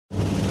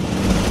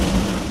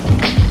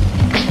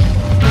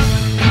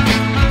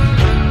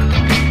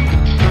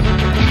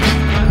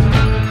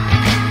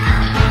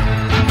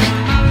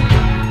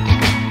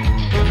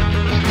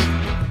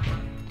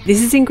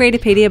This is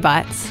Ingredipedia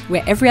Bites,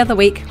 where every other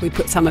week we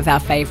put some of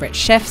our favourite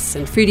chefs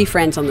and foodie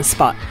friends on the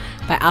spot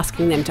by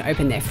asking them to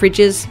open their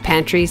fridges,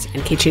 pantries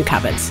and kitchen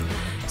cupboards.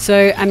 So,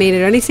 it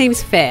only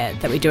seems fair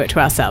that we do it to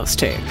ourselves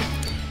too.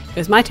 It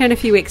was my turn a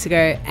few weeks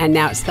ago, and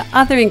now it's the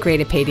other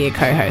Ingredipedia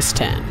co-host's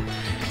turn.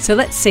 So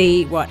let's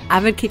see what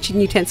avid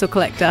kitchen utensil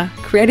collector,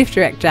 creative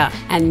director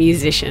and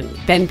musician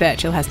Ben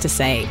Birchall has to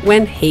say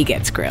when he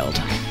gets grilled.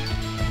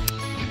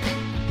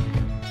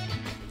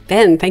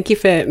 Ben, thank you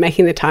for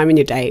making the time in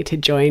your day to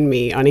join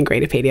me on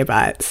Ingredipedia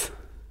Bites.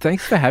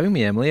 Thanks for having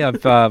me, Emily.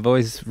 I've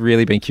always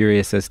really been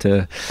curious as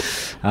to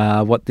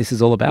what this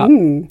is all about.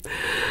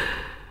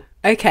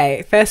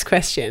 Okay, first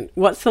question.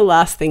 What's the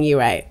last thing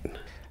you ate?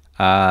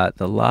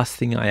 The last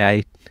thing I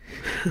ate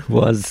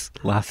was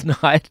last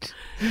night.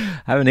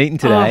 I haven't eaten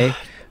today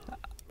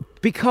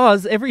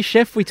because every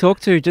chef we talk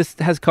to just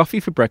has coffee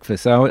for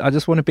breakfast. So I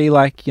just want to be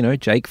like,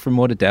 Jake from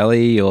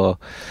Mortadeli or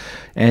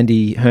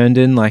Andy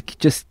Herndon, like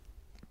just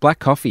black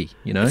coffee,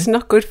 It's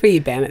not good for you,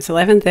 Ben. It's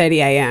 11:30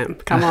 a.m.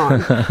 Come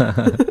on.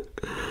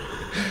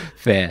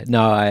 Fair.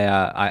 No,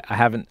 I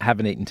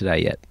haven't eaten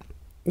today yet.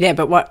 Yeah,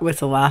 but what was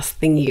the last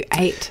thing you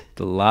ate?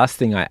 The last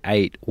thing I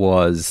ate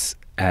was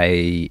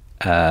a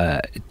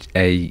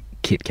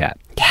Kit Kat.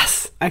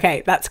 Yes.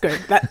 Okay, that's good.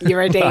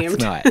 You're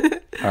redeemed. Last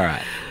night. All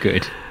right,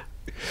 good.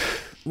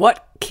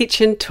 What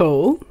kitchen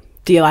tool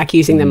do you like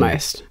using the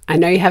most? I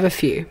know you have a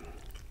few.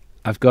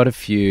 I've got a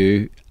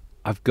few.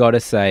 I've got to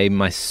say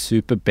my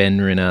Super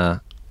Benriner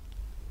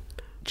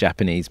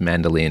Japanese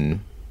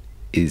mandolin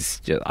is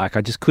just, I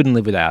just couldn't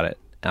live without it.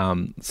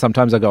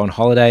 Sometimes I go on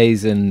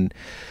holidays and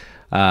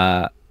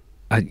I've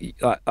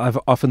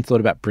often thought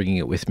about bringing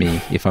it with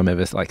me if I'm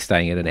ever like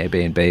staying at an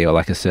Airbnb or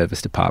like a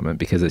service department,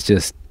 because it's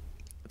just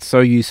so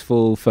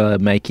useful for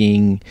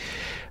making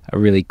a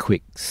really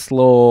quick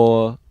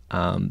slaw,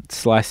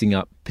 slicing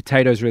up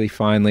potatoes really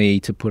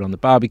finely to put on the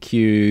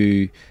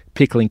barbecue,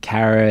 pickling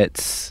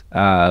carrots,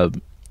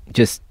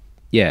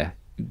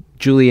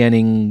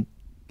 julienning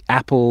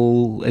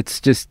apple. It's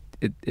just,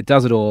 it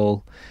does it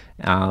all.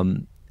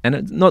 And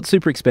it's not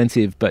super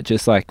expensive, but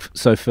just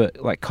so for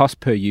like cost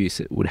per use,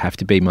 it would have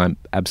to be my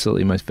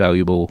absolutely most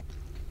valuable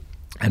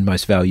and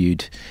most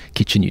valued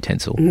kitchen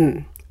utensil.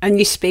 And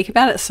you speak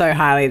about it so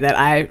highly that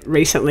I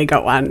recently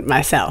got one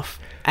myself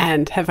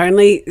and have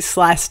only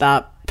sliced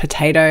up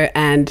potato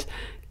and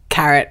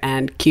carrot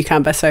and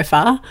cucumber so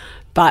far.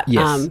 But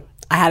yes.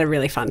 I had a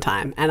really fun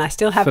time, and I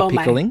still have for all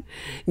pickling?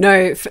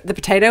 No, the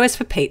potato is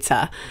for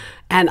pizza,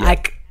 and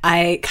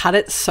I cut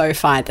it so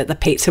fine that the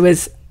pizza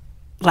was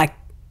like,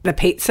 the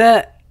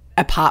pizza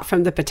apart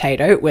from the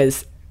potato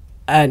was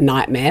a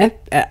nightmare.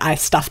 I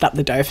stuffed up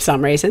the dough for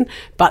some reason,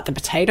 but the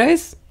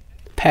potatoes,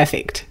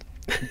 perfect.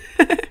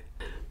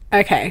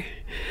 Okay,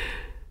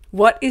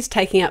 what is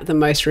taking up the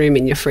most room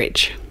in your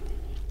fridge?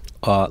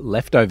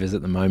 Leftovers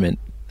at the moment.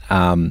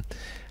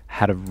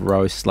 Had a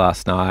roast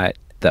last night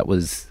that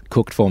was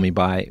cooked for me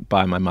by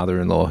my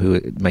mother-in-law,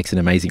 who makes an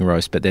amazing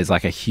roast, but there's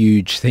like a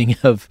huge thing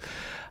of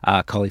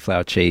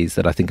cauliflower cheese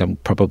that I think I'm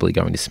probably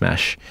going to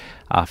smash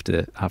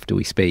after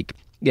we speak.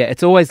 Yeah,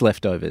 it's always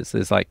leftovers.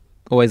 There's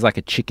always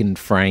a chicken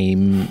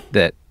frame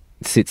that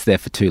sits there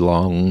for too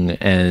long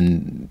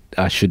and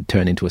should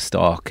turn into a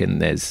stock,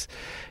 and there's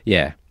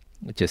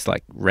just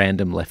like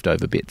random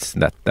leftover bits.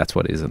 That's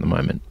what it is at the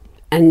moment.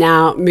 And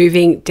now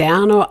moving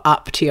down or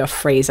up to your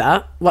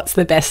freezer, what's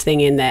the best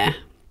thing in there?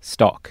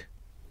 Stock.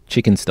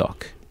 Chicken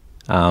stock.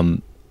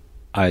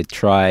 I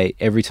try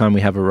every time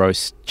we have a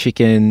roast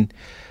chicken,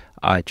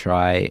 I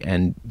try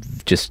and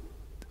just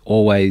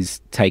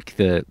always take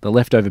the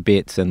leftover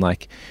bits and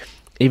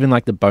even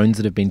the bones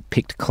that have been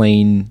picked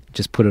clean,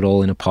 just put it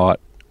all in a pot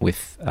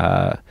with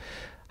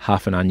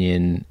half an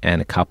onion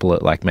and a couple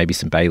of maybe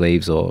some bay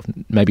leaves, or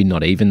maybe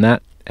not even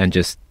that, and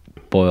just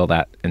boil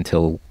that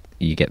until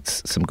you get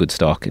some good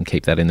stock and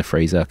keep that in the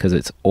freezer, because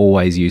it's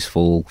always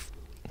useful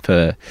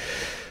for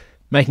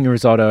making a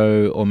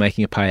risotto or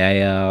making a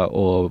paella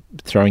or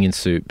throwing in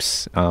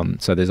soups.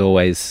 So there's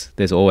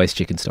always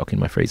chicken stock in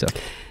my freezer.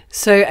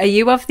 So are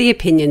you of the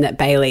opinion that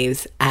bay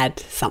leaves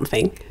add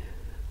something?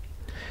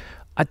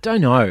 I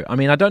don't know.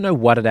 I don't know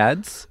what it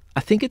adds. I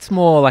think it's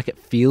more like it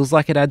feels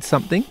like it adds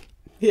something.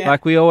 Yeah.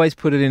 Like we always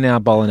put it in our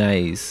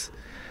bolognese.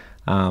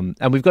 And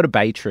we've got a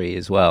bay tree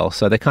as well,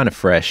 so they're kind of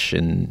fresh,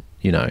 and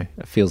it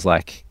feels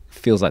like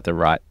the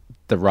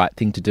right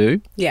thing to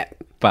do. Yeah.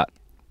 But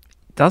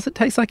does it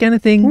taste like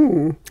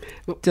anything?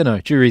 Don't know.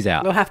 Jury's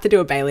out. We'll have to do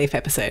a bay leaf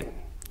episode.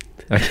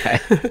 Okay.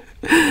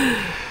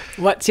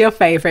 What's your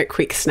favourite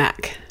quick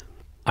snack?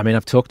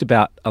 I've talked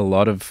about a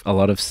lot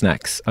of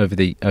snacks over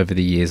the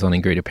years on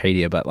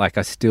Ingredipedia, but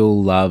I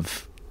still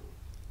love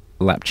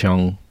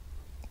lapchong,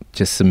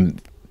 just some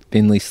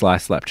thinly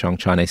sliced lapchong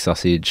Chinese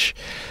sausage.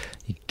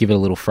 You give it a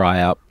little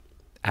fry up,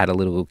 add a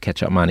little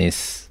ketchup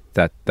mayonnaise.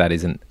 That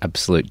is an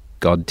absolute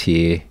god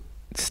tier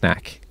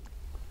snack.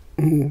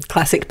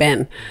 Classic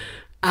Ben.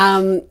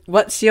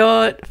 What's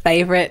your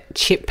favourite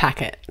chip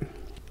packet?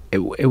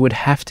 it would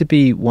have to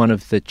be one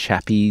of the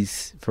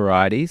Chappies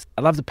varieties.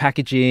 I love the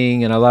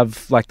packaging and I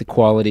love like the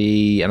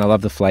quality and I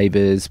love the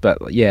flavors.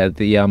 But yeah,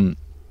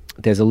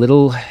 there's a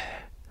little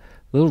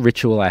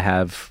ritual I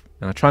have,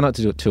 and I try not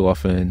to do it too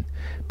often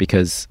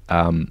because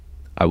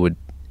I would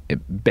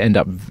end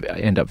up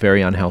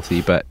very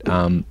unhealthy. But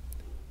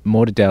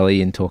mortadella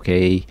in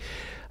Torquay,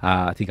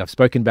 I think I've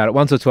spoken about it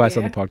once or twice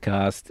on the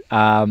podcast.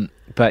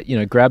 But you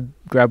know, grab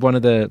one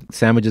of the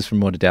sandwiches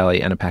from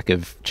mortadella and a pack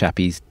of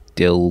Chappies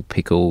dill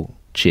pickle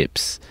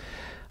chips,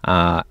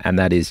 and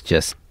that is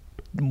just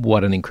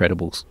what an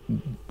incredible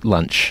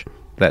lunch.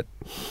 That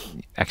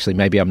actually,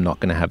 maybe I'm not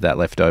going to have that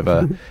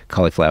leftover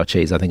cauliflower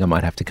cheese. I think I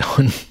might have to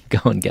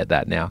go and get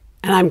that now.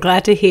 And I'm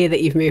glad to hear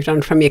that you've moved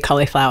on from your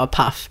cauliflower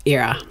puff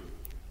era.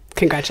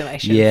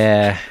 Congratulations.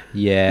 Yeah.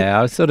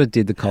 I sort of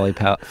did the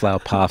cauliflower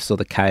puffs or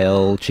the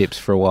kale chips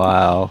for a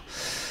while.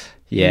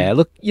 Yeah,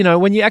 look, you know,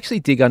 when you actually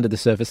dig under the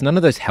surface, none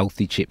of those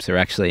healthy chips are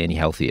actually any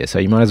healthier, so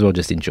you might as well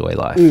just enjoy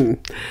life.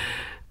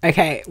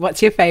 Okay,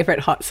 what's your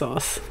favourite hot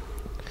sauce?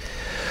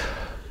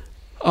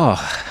 Oh,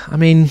 I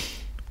mean,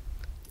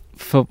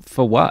 for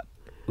what?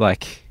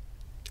 Like,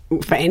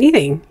 for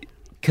anything.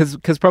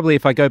 Because probably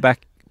if I go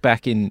back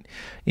in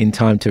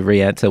time to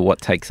re-answer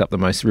what takes up the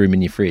most room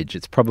in your fridge,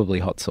 it's probably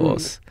hot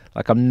sauce.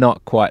 Like, I'm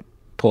not quite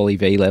Paulie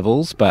V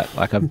levels, but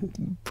like I've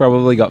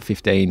probably got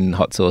 15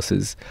 hot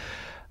sauces.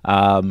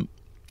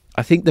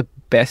 I think the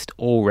best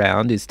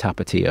all-round is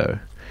Tapatio.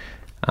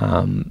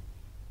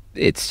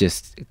 It's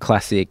just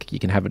classic. You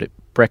can have it at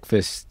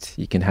breakfast.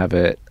 You can have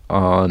it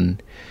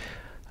on,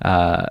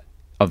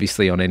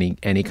 obviously, on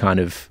any kind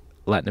of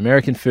Latin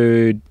American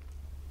food.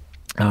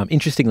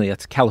 Interestingly,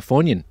 it's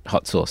Californian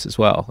hot sauce as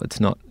well. It's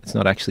not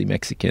actually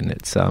Mexican.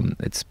 It's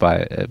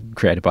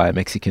created by a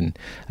Mexican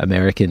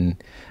American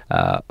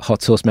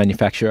hot sauce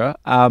manufacturer.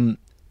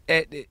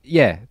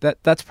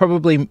 That's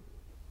probably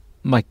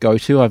my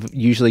go-to. I've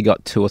usually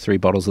got 2 or 3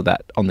 bottles of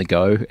that on the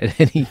go at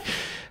any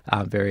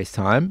various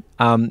time.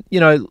 You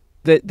know,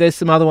 there's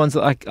some other ones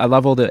that I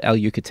love all the El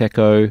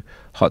Yucateco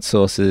hot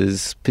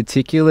sauces,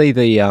 particularly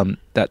the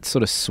that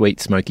sort of sweet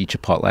smoky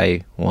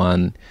chipotle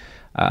one.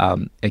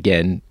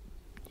 Again,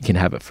 you can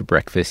have it for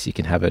breakfast. You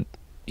can have it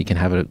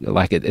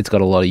like it's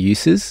got a lot of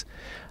uses.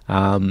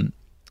 But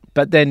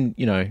then,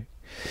 you know,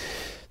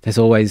 there's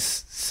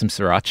always some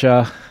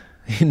sriracha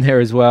in there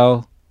as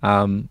well,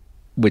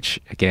 which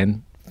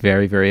again,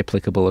 very, very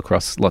applicable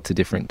across lots of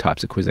different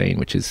types of cuisine,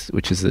 which is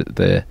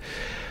the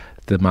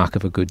mark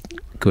of a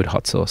good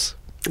hot sauce.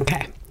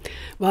 Okay.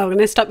 Well, I'm going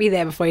to stop you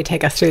there before you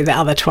take us through the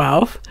other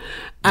 12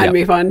 and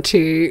move on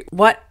to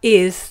what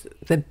is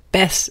the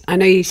best. I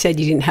know you said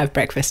you didn't have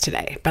breakfast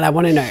today, but I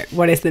want to know,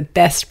 what is the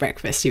best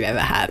breakfast you've ever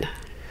had?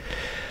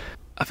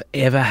 I've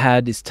ever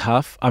had is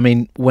tough. I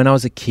mean, when I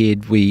was a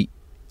kid, we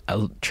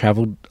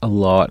traveled a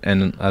lot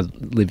and I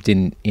lived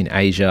in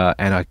Asia,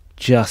 and I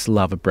just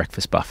love a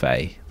breakfast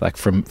buffet. Like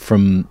from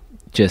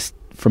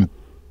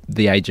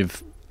the age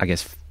of, I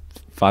guess,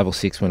 5 or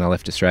 6 when I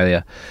left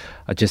Australia,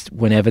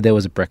 whenever there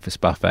was a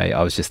breakfast buffet,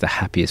 I was just the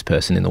happiest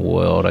person in the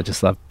world. I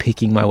just love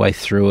picking my way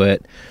through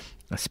it.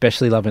 I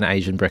especially love an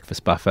Asian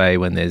breakfast buffet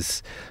when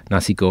there's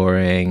nasi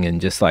goreng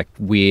and just like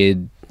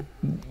weird,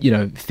 you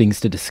know, things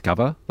to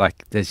discover.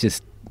 Like I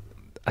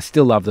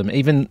still love them.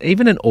 Even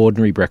an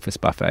ordinary breakfast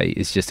buffet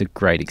is just a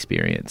great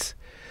experience.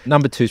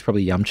 Number 2 is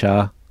probably yum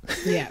cha.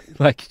 Yeah.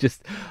 Like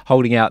just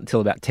holding out until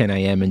about 10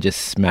 a.m. and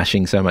just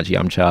smashing so much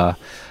yum cha.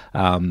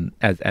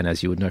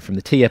 As you would know from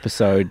the tea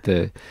episode,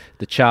 the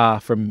cha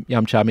from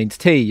yum cha means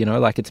tea, you know,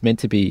 like it's meant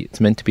to be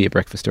a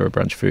breakfast or a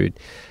brunch food.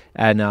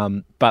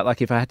 And but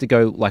like if I had to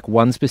go like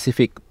one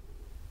specific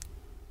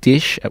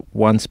dish at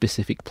one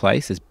specific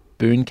place, is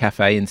Boon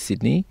Cafe in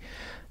Sydney.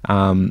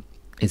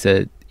 Is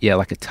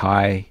like a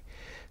Thai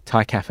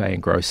cafe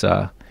and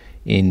grocer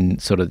in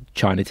sort of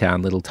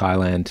Chinatown, Little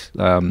Thailand,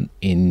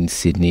 in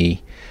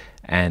Sydney.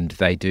 And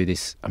they do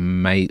this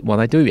they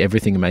do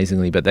everything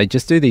amazingly, but they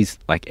just do these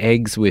like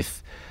eggs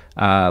with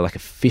like a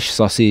fish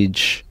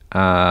sausage,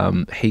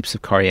 heaps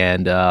of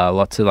coriander,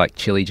 lots of like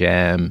chili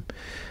jam.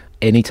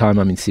 Anytime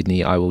I'm in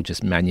Sydney, I will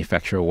just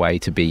manufacture a way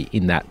to be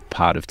in that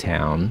part of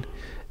town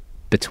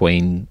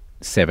between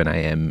 7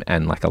 a.m.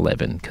 and like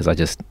 11 because I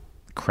just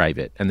crave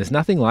it. And there's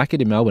nothing like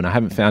it in Melbourne. I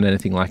haven't found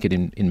anything like it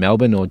in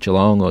Melbourne or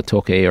Geelong or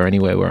Torquay or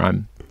anywhere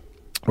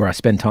where I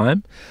spend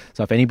time.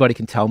 So if anybody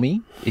can tell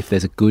me if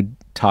there's a good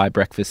Thai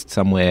breakfast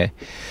somewhere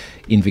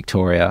in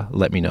Victoria,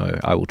 let me know.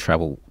 I will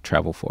travel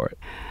for it.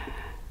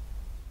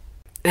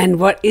 And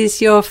what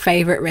is your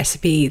favourite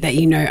recipe that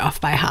you know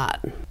off by heart?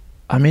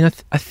 I mean,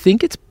 I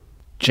think it's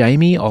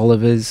Jamie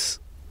Oliver's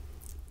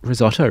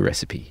risotto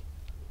recipe.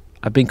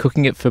 I've been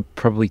cooking it for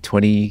probably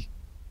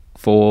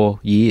 24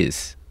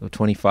 years or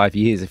 25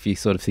 years if you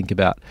sort of think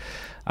about.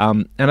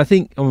 And I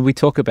think we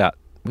talk about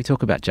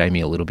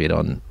Jamie a little bit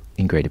on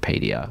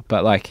Ingredipedia,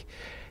 but like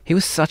he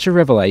was such a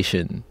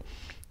revelation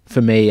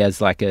for me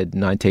as like a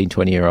 19,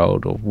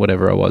 20-year-old or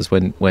whatever I was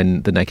when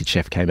The Naked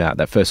Chef came out,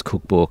 that first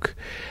cookbook.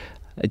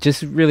 it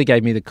just really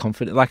gave me the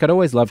confidence. Like, I'd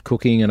always loved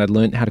cooking, and I'd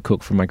learned how to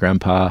cook from my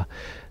grandpa.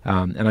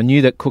 And I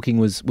knew that cooking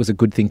was a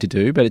good thing to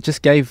do, but it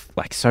just gave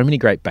like so many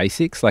great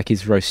basics, like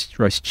his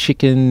roast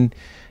chicken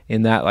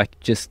in that, like,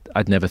 just,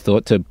 I'd never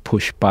thought to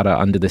push butter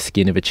under the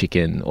skin of a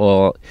chicken,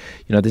 or,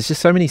 you know, there's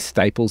just so many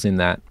staples in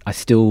that. I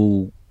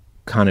still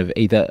kind of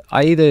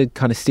either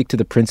kind of stick to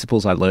the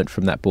principles I learnt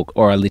from that book,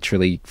 or I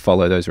literally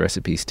follow those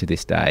recipes to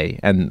this day.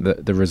 And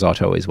the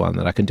risotto is one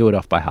that I can do it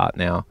off by heart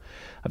now.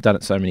 I've done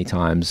it so many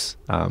times.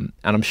 And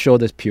I'm sure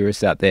there's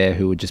purists out there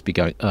who would just be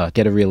going,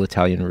 get a real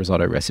Italian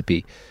risotto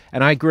recipe.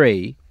 And I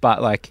agree,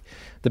 but like,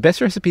 the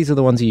best recipes are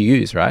the ones you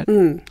use, right?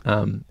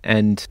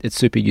 And it's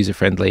super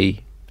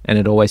user-friendly, and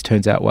it always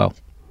turns out well.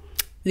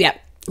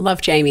 Yep.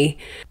 Love Jamie.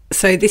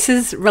 So this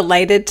is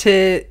related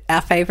to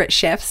our favourite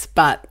chefs,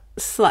 but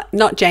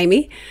not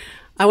Jamie.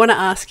 I want to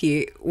ask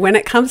you, when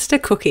it comes to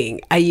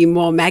cooking, are you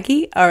more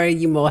Maggie or are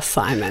you more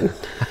Simon?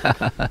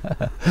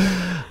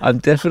 I'm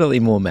definitely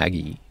more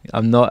Maggie.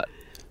 I'm not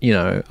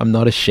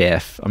a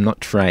chef. I'm not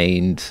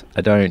trained.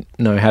 I don't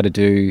know how to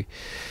do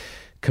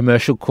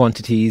commercial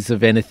quantities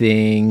of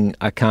anything.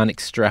 I can't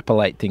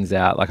extrapolate things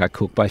out. Like, I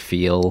cook by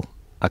feel.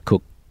 I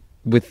cook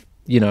with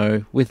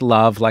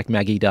love, like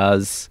Maggie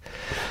does.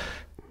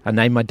 I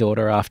named my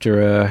daughter after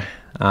her.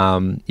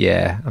 I'm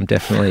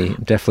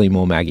definitely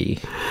more Maggie.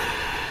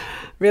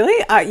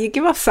 Really? You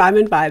give off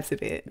Simon vibes a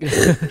bit.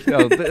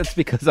 Oh, that's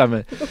because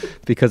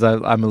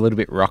I'm a little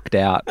bit rocked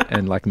out,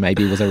 and like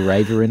maybe was a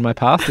raver in my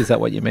past. Is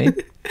that what you mean?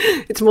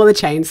 It's more the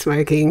chain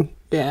smoking.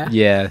 Yeah.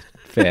 Yeah,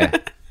 fair.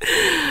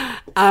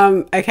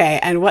 Okay,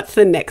 and what's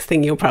the next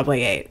thing you'll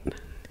probably eat?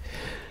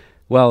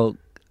 Well,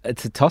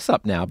 it's a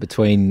toss-up now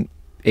between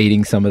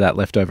eating some of that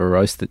leftover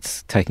roast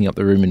that's taking up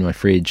the room in my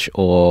fridge,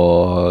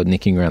 or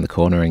nicking around the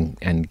corner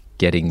and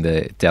getting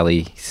the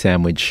deli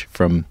sandwich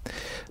from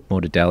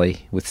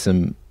Mortadeli with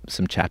some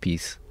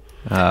chappies.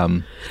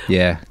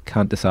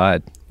 Can't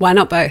decide. Why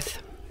not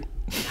both?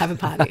 Have a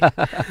party.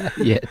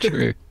 Yeah,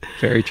 true.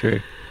 Very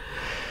true.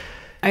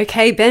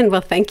 Okay, Ben,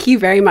 well, thank you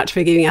very much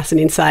for giving us an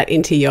insight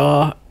into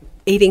your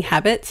eating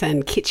habits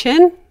and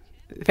kitchen.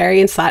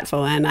 Very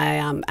insightful, and I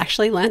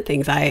actually learned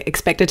things. I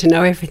expected to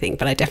know everything,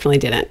 but I definitely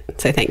didn't.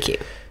 So thank you.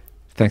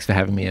 Thanks for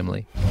having me,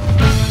 Emily.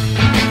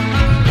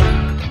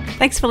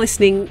 Thanks for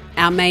listening.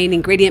 Our main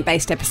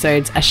ingredient-based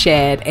episodes are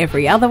shared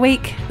every other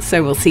week,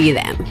 so we'll see you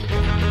then.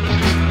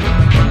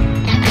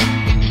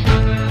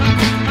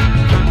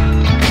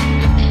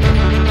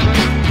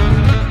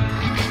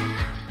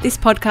 This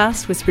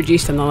podcast was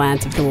produced on the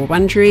lands of the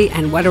Wurundjeri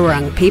and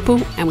Wadawurrung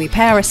people, and we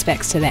pay our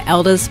respects to their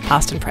elders,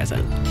 past and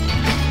present.